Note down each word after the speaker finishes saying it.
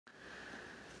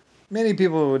Many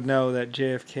people would know that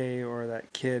JFK, or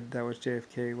that kid that was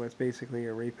JFK, was basically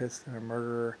a rapist and a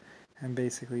murderer, and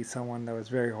basically someone that was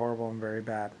very horrible and very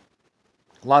bad.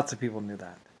 Lots of people knew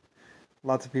that.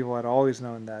 Lots of people had always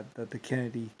known that the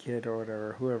Kennedy kid, or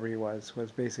whatever, whoever he was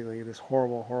basically this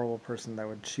horrible, horrible person that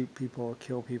would shoot people,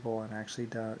 kill people, and actually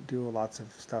do lots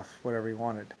of stuff, whatever he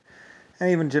wanted.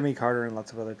 And even Jimmy Carter and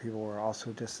lots of other people were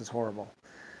also just as horrible.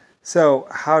 So,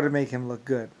 how to make him look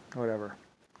good, whatever.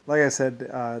 Like I said,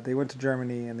 they went to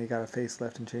Germany and they got a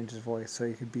facelift and changed his voice so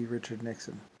he could be Richard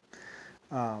Nixon,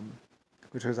 um,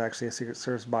 which was actually a Secret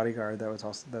Service bodyguard that was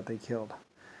also that they killed.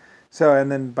 So,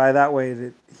 and then by that way,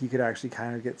 that he could actually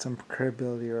kind of get some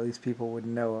credibility, or at least people would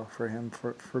know for him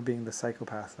for being the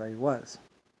psychopath that he was.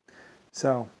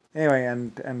 So, anyway,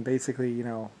 and basically,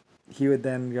 he would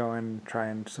then go and try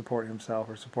and support himself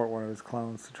or support one of his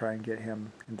clones to try and get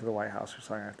him into the White House or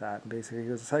something like that. And basically, he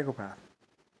was a psychopath,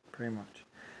 pretty much,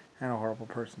 and a horrible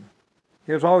person.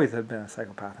 He was always had been a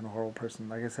psychopath and a horrible person.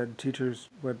 Like I said, teachers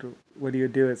would what he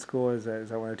would do at school is that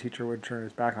when a teacher would turn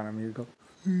his back on him, he would go,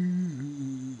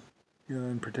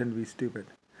 and pretend to be stupid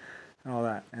and all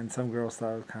that. And some girls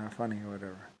thought it was kind of funny or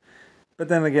whatever. But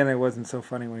then again, it wasn't so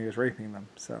funny when he was raping them,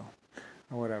 so,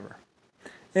 or whatever.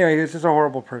 Anyway, he was just a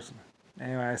horrible person.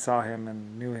 Anyway, I saw him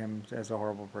and knew him as a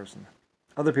horrible person.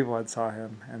 Other people had saw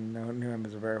him and knew him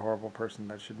as a very horrible person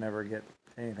that should never get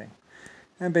anything.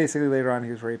 And basically later on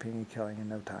he was raping and killing in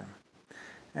no time.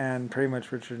 And pretty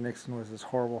much Richard Nixon was this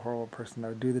horrible, horrible person that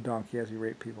would do the donkey as he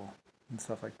raped people and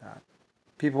stuff like that.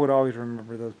 People would always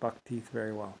remember those buck teeth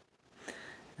very well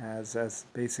as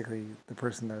basically the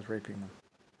person that was raping them.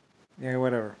 Yeah,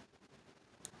 whatever.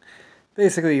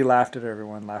 Basically, he laughed at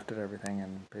everyone, laughed at everything,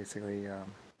 and basically,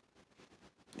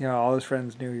 all his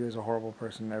friends knew he was a horrible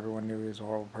person. Everyone knew he was a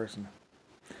horrible person.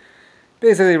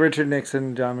 Basically, Richard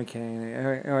Nixon, John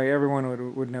McCain,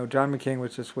 everyone would know John McCain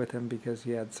was just with him because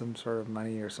he had some sort of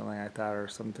money or something like that, or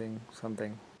something,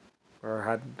 or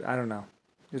had, I don't know.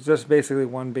 It was just basically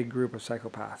one big group of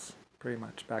psychopaths, pretty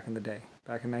much, back in the day.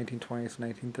 Back in 1920s,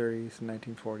 1930s, and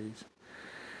 1940s.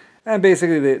 And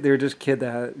basically, they were just kids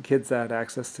that had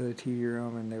access to the TV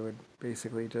room, and they would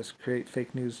basically just create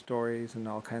fake news stories and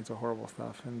all kinds of horrible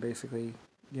stuff, and basically,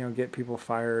 get people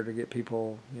fired or get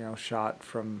people, shot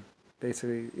from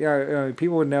basically,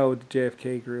 people would know the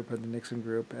JFK group and the Nixon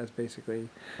group as basically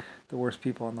the worst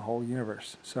people in the whole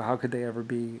universe. So how could they ever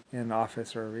be in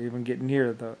office or even get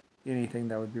near anything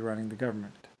that would be running the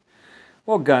government?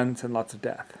 Well, guns and lots of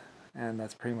death, and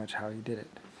that's pretty much how he did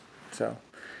it. So,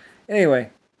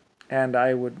 anyway. And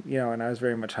I would, and I was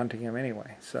very much hunting him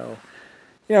anyway. So,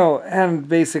 and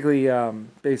basically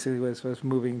was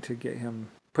moving to get him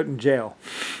put in jail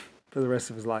for the rest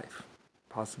of his life.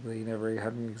 Possibly he never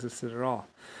hadn't existed at all.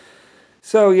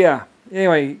 So, yeah.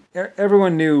 Anyway,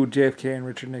 everyone knew JFK and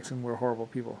Richard Nixon were horrible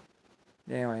people.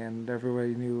 Anyway, and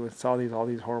everybody knew all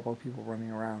these horrible people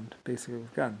running around, basically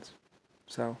with guns.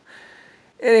 So,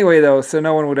 anyway, though, so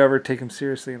no one would ever take him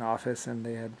seriously in office, and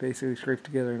they had basically scraped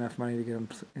together enough money to get him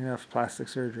enough plastic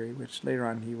surgery, which later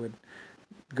on he would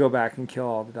go back and kill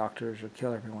all the doctors or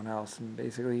kill everyone else. And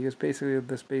basically, he was basically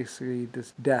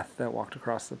this death that walked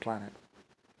across the planet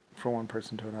from one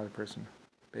person to another person,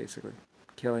 basically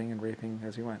killing and raping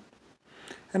as he went,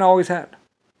 and always had,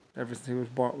 ever since he was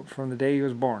born, from the day he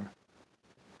was born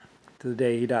to the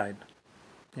day he died.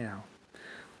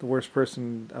 The worst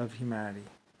person of humanity.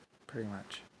 Pretty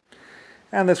much.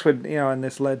 And this would, and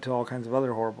this led to all kinds of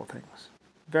other horrible things.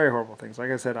 Very horrible things.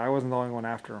 Like I said, I wasn't the only one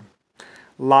after him.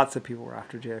 Lots of people were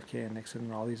after JFK and Nixon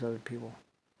and all these other people.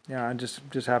 I just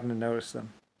happened to notice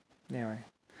them. Anyway.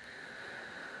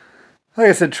 Like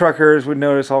I said, truckers would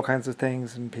notice all kinds of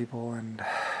things and people, and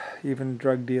even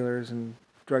drug dealers and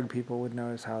drug people would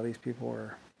notice how these people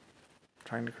were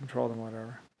trying to control them,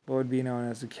 whatever. What would be known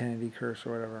as the Kennedy curse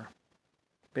or whatever.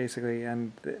 Basically,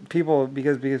 and people,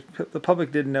 because the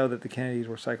public didn't know that the Kennedys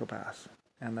were psychopaths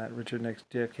and that Richard Nixon,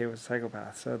 JFK was a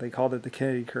psychopath, so they called it the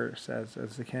Kennedy curse as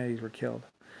the Kennedys were killed.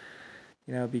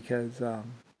 Because,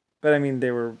 but I mean,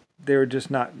 they were just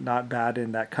not bad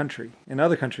in that country. In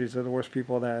other countries, they're the worst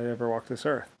people that had ever walked this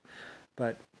earth.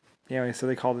 But anyway, so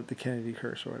they called it the Kennedy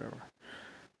curse or whatever.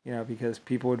 Because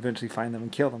people would eventually find them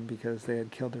and kill them because they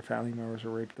had killed their family members or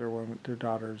raped their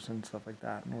daughters and stuff like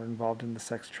that, and were involved in the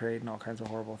sex trade and all kinds of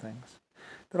horrible things.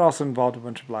 That also involved a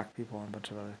bunch of black people and a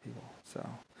bunch of other people. So,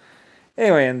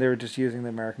 anyway, and they were just using the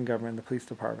American government and the police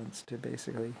departments to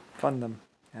basically fund them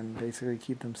and basically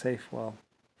keep them safe while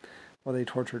they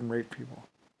tortured and raped people.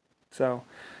 So,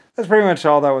 that's pretty much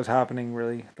all that was happening,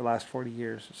 really, the last 40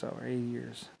 years or so, or 80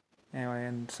 years. Anyway,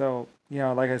 and so,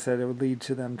 like I said, it would lead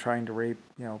to them trying to rape,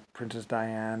 Princess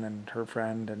Diane and her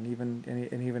friend, and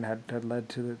even had led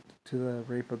to the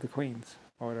rape of the queens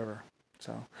or whatever.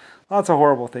 So, lots of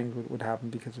horrible things would happen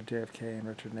because of JFK and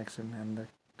Richard Nixon and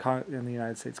in the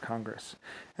United States Congress.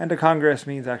 And to Congress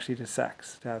means actually to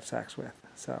have sex with.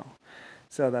 So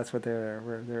that's what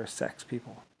they're sex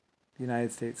people. The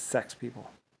United States sex people.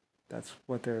 That's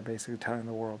what they're basically telling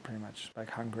the world pretty much by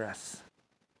Congress.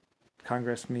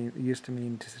 Congress used to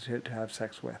mean to have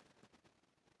sex with.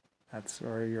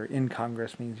 Or you're in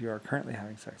Congress means you are currently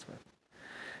having sex with.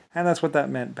 And that's what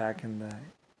that meant back in the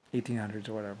 1800s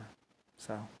or whatever.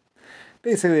 So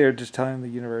basically they're just telling the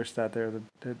universe that they're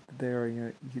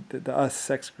the us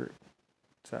sex group.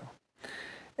 So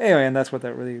anyway, and that's what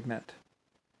that really meant.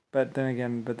 But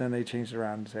then they changed it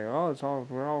around and say, oh,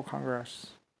 we're all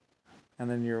Congress. And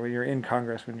then you're in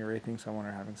Congress when you're raping someone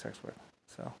or having sex with.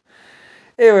 So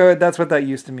anyway, that's what that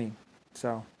used to mean.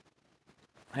 So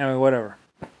anyway, whatever.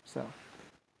 So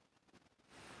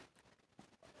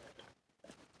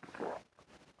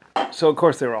of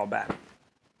course they were all bad.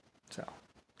 So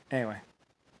anyway,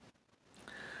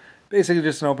 basically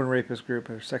just an open rapist group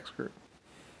or sex group.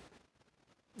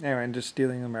 Anyway, and just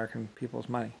stealing American people's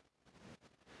money.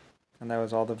 And that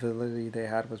was all the validity they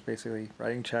had, was basically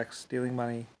writing checks, stealing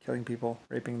money, killing people,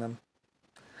 raping them,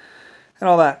 and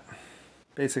all that.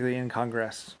 Basically in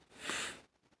Congress.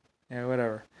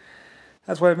 Whatever.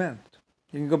 That's what it meant.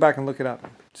 You can go back and look it up,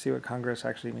 see what Congress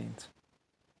actually means.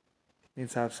 It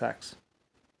means to have sex.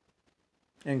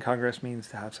 In Congress means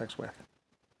to have sex with.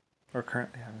 Or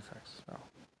currently having sex. So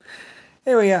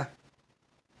anyway, yeah.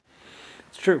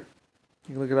 It's true.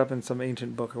 You can look it up in some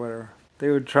ancient book or whatever. They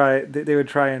would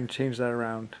try and change that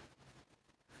around.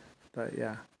 But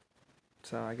yeah.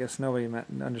 So I guess nobody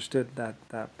understood that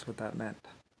that's what that meant.